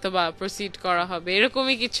হয়তো বা প্রসিড করা হবে,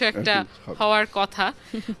 এরকমই কিছু একটা হওয়ার কথা।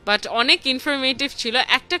 বাট অনেক ইনফরমেটিভ ছিল।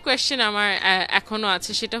 একটা কোয়েশ্চেন আমার এখনো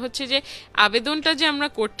আছে, সেটা হচ্ছে যে আবেদনটা যে আমরা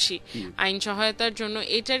করছি আইন সহায়তার জন্য,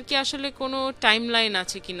 এটার কি আসলে কোনো টাইম লাইন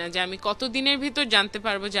আছে কিনা, যে আমি কতদিনের ভিতর জানতে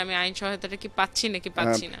পারবো যে আমি আইন সহায়তাটা কি পাচ্ছি নাকি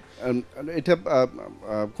পাচ্ছি না? এটা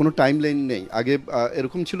কোনো টাইম লাইন নেই। আগে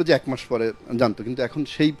এরকম ছিল যে 1 মাস পরে জানতো, কিন্তু এখন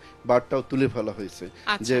সেই বারটাও তুলে ফেলা হয়েছে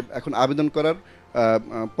যে এখন আবেদন করার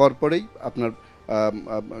পরপরেই আপনার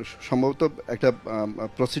সম্ভবত একটা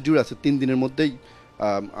প্রসিডিউর আছে, 3 দিনের মধ্যেই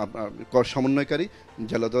সমন্বয়কারী,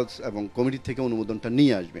 জেলা জজ এবং কমিটি থেকে অনুমোদনটা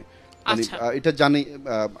নিয়ে আসবে। মানে এটা জানে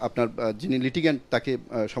আপনার যিনি লিটিগ্যান্ট তাকে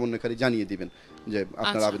সমন্বয়কারী জানিয়ে দিবেন যে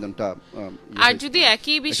আপনার আবেদনটা। আর যদি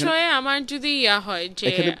একই বিষয়ে আমার যদি হয় যে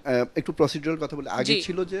এখানে একটু প্রসিডিউরাল কথা বলে, আগে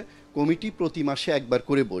ছিল যে কমিটি প্রতি মাসে একবার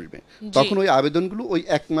করে বসবে, তখন ওই আবেদনগুলো ওই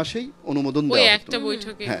 1 মাসেই অনুমোদন দেওয়া হতো।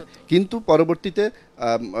 হ্যাঁ, কিন্তু পরবর্তীতে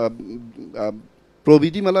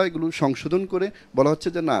প্রবিধিমালা এগুলো সংশোধন করে বলা হচ্ছে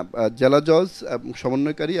যে না, জেলা জজ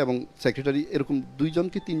সমন্বয়কারী এবং সেক্রেটারি এরকম 2জন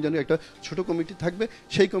কি 3জনের একটা ছোট কমিটি থাকবে,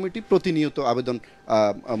 সেই কমিটি প্রতিনিয়ত আবেদন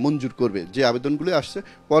মঞ্জুর করবে। যে আবেদনগুলো আসছে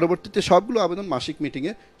পরবর্তীতে সবগুলো আবেদন মাসিক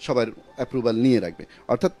মিটিংয়ে সবার অ্যাপ্রুভাল নিয়ে রাখবে।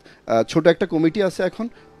 অর্থাৎ ছোট একটা কমিটি আছে এখন,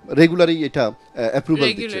 রেগুলারই এটা অ্যাপ্রুভাল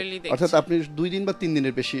দিচ্ছে, অর্থাৎ আপনি 2 দিন বা 3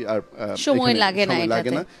 দিনের বেশি আর সময় লাগে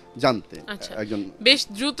না জানতে। একজন বেশ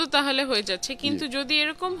দ্রুত তাহলে হয়ে যাচ্ছে। কিন্তু যদি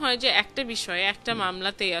এরকম হয় যে একটা বিষয়ে একটা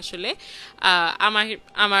মামলাতেই আসলে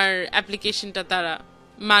আমার অ্যাপ্লিকেশনটা তারা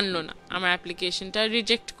মানলো না, আমার অ্যাপ্লিকেশনটা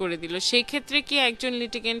রিজেক্ট করে দিল, সেই ক্ষেত্রে কি একজন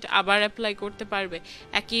লিটিগেন্ট আবার অ্যাপ্লাই করতে পারবে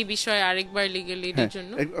একই বিষয়ে আরেকবার লিগ্যাল এইডের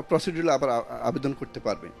জন্য? প্রসিডিউরে আবার আবেদন করতে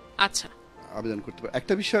পারবে। আচ্ছা, আবেদন করতে পারে।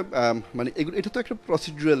 একটা বিষয় মানে এটা তো একটা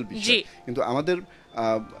প্রসিডিউরাল বিষয়, কিন্তু আমাদের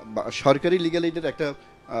সরকারি লিগ্যাল এইডের একটা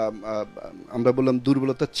আমরা বললাম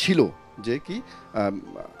দুর্বলতা ছিল যে কি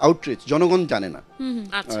আউটরিচ, জনগণ জানে না।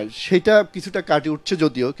 সেটা কিছুটা কাটিয়ে উঠছে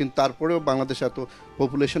যদিও, কিন্তু তারপরেও বাংলাদেশে এত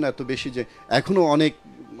পপুলেশন এত বেশি যে এখনো অনেক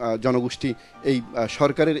জনগোষ্ঠী এই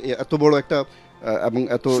সরকারের এত বড় একটা এবং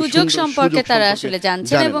এত সুযোগ সম্পর্কে তারা আসলে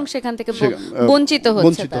জানছেন এবং সেখান থেকে বঞ্চিত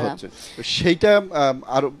হচ্ছে। সেইটা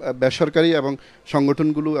আরো বেসরকারি এবং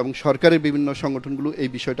সংগঠনগুলো এবং সরকারের বিভিন্ন সংগঠনগুলো এই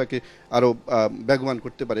বিষয়টাকে আরো বেগবান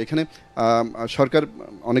করতে পারে। এখানে সরকার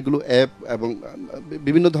অনেকগুলো অ্যাপ এবং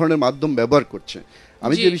বিভিন্ন ধরনের মাধ্যম ব্যবহার করছে।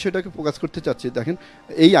 আমি যে বিষয়টাকে ফোকাস করতে চাচ্ছি, দেখেন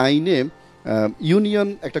এই আইনে ইউনিয়ন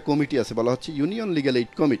একটা কমিটি আছে, বলা হচ্ছে ইউনিয়ন লিগ্যাল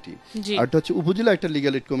এইড কমিটি, আর হচ্ছে উপজেলা একটা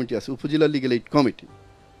লিগ্যাল এইড কমিটি আছে, উপজেলা লিগ্যাল এইড কমিটি।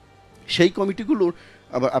 সেই কমিটিগুলোর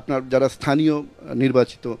আবার আপনার যারা স্থানীয়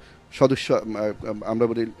নির্বাচিত সদস্য, আমরা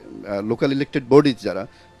বলি লোকাল ইলেক্টেড বডিজ, যারা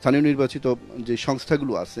স্থানীয় নির্বাচিত যে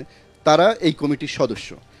সংস্থাগুলো আছে, তারা এই কমিটির সদস্য।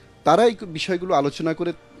 তারা এই বিষয়গুলো আলোচনা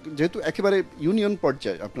করে, যেহেতু একেবারে ইউনিয়ন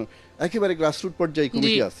পর্যায়ে আপনার একেবারে গ্রাসরুট পর্যায়ে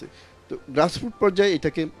কমিটি আছে, তো গ্রাসরুট পর্যায়ে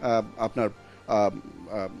এটাকে আপনার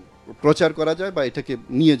প্রচার করা যায় বা এটাকে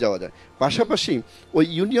নিয়ে যাওয়া যায়। পাশাপাশি ওই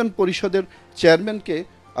ইউনিয়ন পরিষদের চেয়ারম্যানকে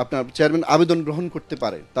আপনার চেয়ারম্যান আবেদন গ্রহণ করতে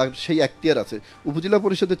পারে, তার সেই এখতিয়ার আছে। উপজেলা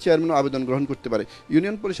পরিষদের চেয়ারম্যানও আবেদন গ্রহণ করতে পারে,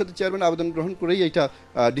 ইউনিয়ন পরিষদের চেয়ারম্যান আবেদন গ্রহণ করেই এটা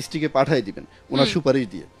ডিস্ট্রিক্টে পাঠিয়ে দিবেন ওনার সুপারিশ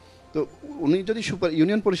দিয়ে। তো উনি যদি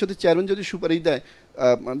ইউনিয়ন পরিষদের চেয়ারম্যান যদি সুপারিশ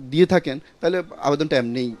দিয়ে থাকেন, তাহলে আবেদনটা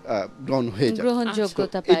এমনিই গ্রহণ হয়ে যায়,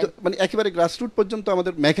 মানে একেবারে গ্রাসরুট পর্যন্ত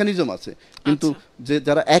আমাদের মেকানিজম আছে। কিন্তু যে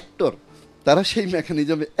যারা অ্যাক্টর, তারা সেই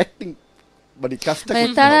মেকানিজমে অ্যাক্টিং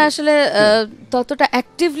তারা আসলে ততটা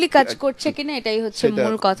অ্যাক্টিভলি কাজ করছে কিনা, এটাই হচ্ছে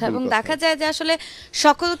মূল কথা। এবং দেখা যায় যে আসলে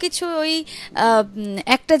সকল কিছু ওই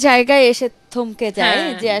একটা জায়গায় এসে থমকে যায়,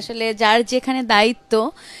 যে আসলে যার যেখানে দায়িত্ব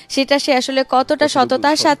সেটা সে আসলে কতটা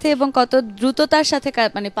সততার সাথে এবং কত দ্রুততার সাথে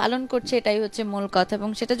মানে পালন করছে, এটাই হচ্ছে মূল কথা। এবং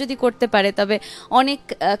সেটা যদি করতে পারে তবে অনেক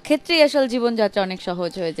ক্ষেত্রেই আসলে জীবনযাত্রা অনেক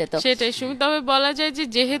সহজ হয়ে যেত। সেটাই। তবে বলা যায় যে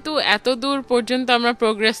যেহেতু এত দূর পর্যন্ত আমরা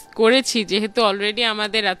প্রোগ্রেস করেছি, যেহেতু অলরেডি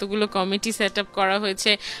আমাদের এতগুলো কমিটি সেট আপ করা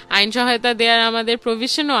হয়েছে, আইন সহায়তা দেওয়ার আমাদের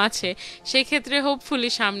প্রভিশনও আছে, সেই ক্ষেত্রে হোপফুলি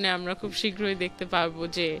সামনে আমরা খুব শীঘ্রই দেখতে পাবো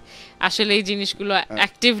যে আসলে এই জিনিসগুলো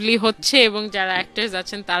অ্যাক্টিভলি হচ্ছে এবং যারা অ্যাক্টরস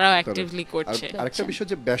আছেন তারাও অ্যাক্টিভলি করছে। আরেকটা বিষয়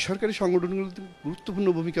যে বেসরকারি সংগঠনগুলো গুরুত্বপূর্ণ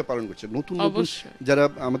ভূমিকা পালন করছে। নতুন নতুন যারা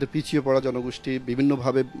আমাদের পিছিয়ে পড়া জনগোষ্ঠী,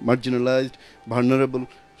 বিভিন্নভাবে মার্জিনালাইজড, ভালনারেবল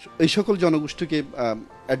এই সকল জনগোষ্ঠীকে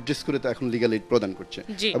অ্যাড্রেস করে তো এখন লিগ্যাল এইড প্রদান করছে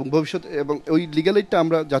এবং ভবিষ্যৎ এবং ওই লিগ্যাল এইডটা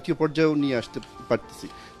আমরা জাতীয় পর্যায়েও নিয়ে আসতে পারতেছি।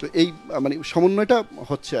 তো এই মানে সমন্বয়টা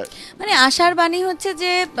হচ্ছে, মানে আশার বাণী হচ্ছে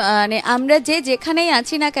যে মানে আমরা যেখানেই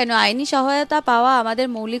আছি না কেন আইনি সহায়তা পাওয়া আমাদের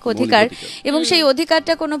মৌলিক অধিকার এবং সেই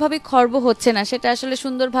অধিকারটা কোনোভাবে খর্ব হচ্ছে না, সেটা আসলে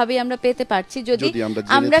সুন্দরভাবে আমরা পেতে পারছি যদি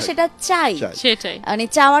আমরা সেটা চাই। সেটাই মানে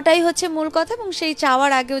চাওয়াটাই হচ্ছে মূল কথা এবং সেই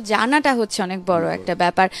চাওয়ার আগেও জানাটা হচ্ছে অনেক বড় একটা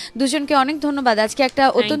ব্যাপার। দুজনকে অনেক ধন্যবাদ। আজকে একটা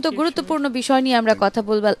অত্যন্ত গুরুত্বপূর্ণ বিষয় নিয়ে আমরা কথা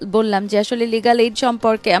বললাম যে আসলে লিগ্যাল এইড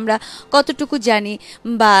সম্পর্কে আমরা কতটুকু জানি,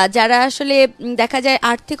 বা যারা আসলে দেখা যায়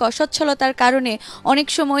আর্থিক অসচ্ছলতার কারণে অনেক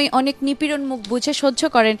সময় অনেক নিপীড়ন মুখ বুঝে সহ্য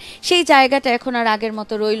করেন, সেই জায়গাটা এখন আর আগের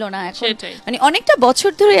মতো রইল না। এখন মানে অনেকটা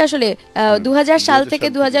বছর ধরে আসলে 2000 সাল থেকে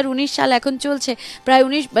 2019 সাল এখন চলছে, প্রায়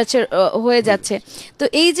 19 বছর হয়ে যাচ্ছে। তো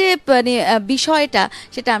এই যে মানে বিষয়টা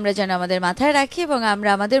সেটা আমরা যেন আমাদের মাথায় রাখি এবং আমরা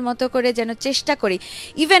আমাদের মতো করে যেন চেষ্টা করি।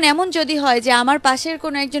 ইভেন এমন যদি হয় যে আমার পাশের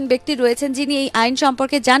কোনো একজন ব্যক্তি রয়েছেন যিনি এই আইন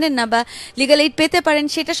সম্পর্কে জানেন না বা লিগ্যাল এইড পেতে পারেন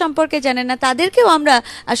সেটা সম্পর্কে জানেন না, তাদেরকেও আমরা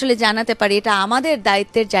আসলে জানাতে পারি। এটা আমাদের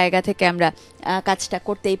দায়িত্বের জায়গা থেকে আমরা কাজটা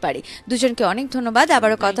করতেই পারি। দুজনকে অনেক ধন্যবাদ।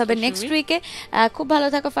 আবারও কথা হবে নেক্সট উইকে। খুব ভালো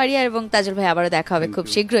থাকো ফারিয়া এবং তাজুল ভাই, আবারও দেখা হবে খুব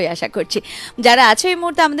শীঘ্রই আশা করছি। যারা আছো এই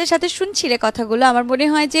মুহূর্তে আমাদের সাথে শুনছিলে কথাগুলো, আমার মনে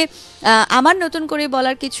হয় যে আমার নতুন করে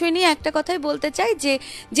বলার কিছুই নেই, একটা কথাই বলতে চাই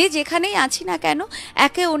যে যেখানেই আছি না কেন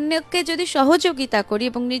একে অন্যকে যদি সহযোগিতা করি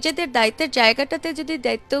এবং নিজেদের দায়িত্বের জায়গাটাতে যদি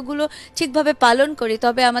দায়িত্বগুলো ঠিকভাবে পালন করি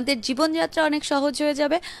তবে আমাদের জীবনযাত্রা অনেক সহজ হয়ে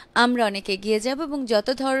যাবে, আমরা অনেক এগিয়ে যাব এবং যত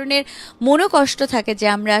ধরনের মনোকষ্ট থাকে যে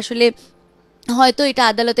আমরা আসলে হয়তো এটা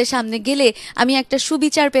আদালতের সামনে গেলে আমি একটা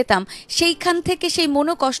সুবিচার পেতাম, সেইখান থেকে সেই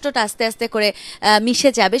মনোকষ্টটা আস্তে আস্তে করে মিশে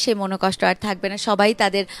যাবে, সেই মনোকষ্ট আর থাকবে না। সবাই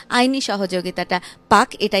তাদের আইনি সহযোগিতাটা পাক,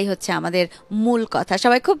 এটাই হচ্ছে আমাদের মূল কথা।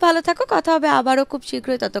 সবাই খুব ভালো থাকো, কথা হবে আবারও খুব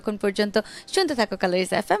শীঘ্রই। ততক্ষণ পর্যন্ত শুনতে থাকো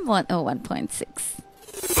কালার্স FM 101.6।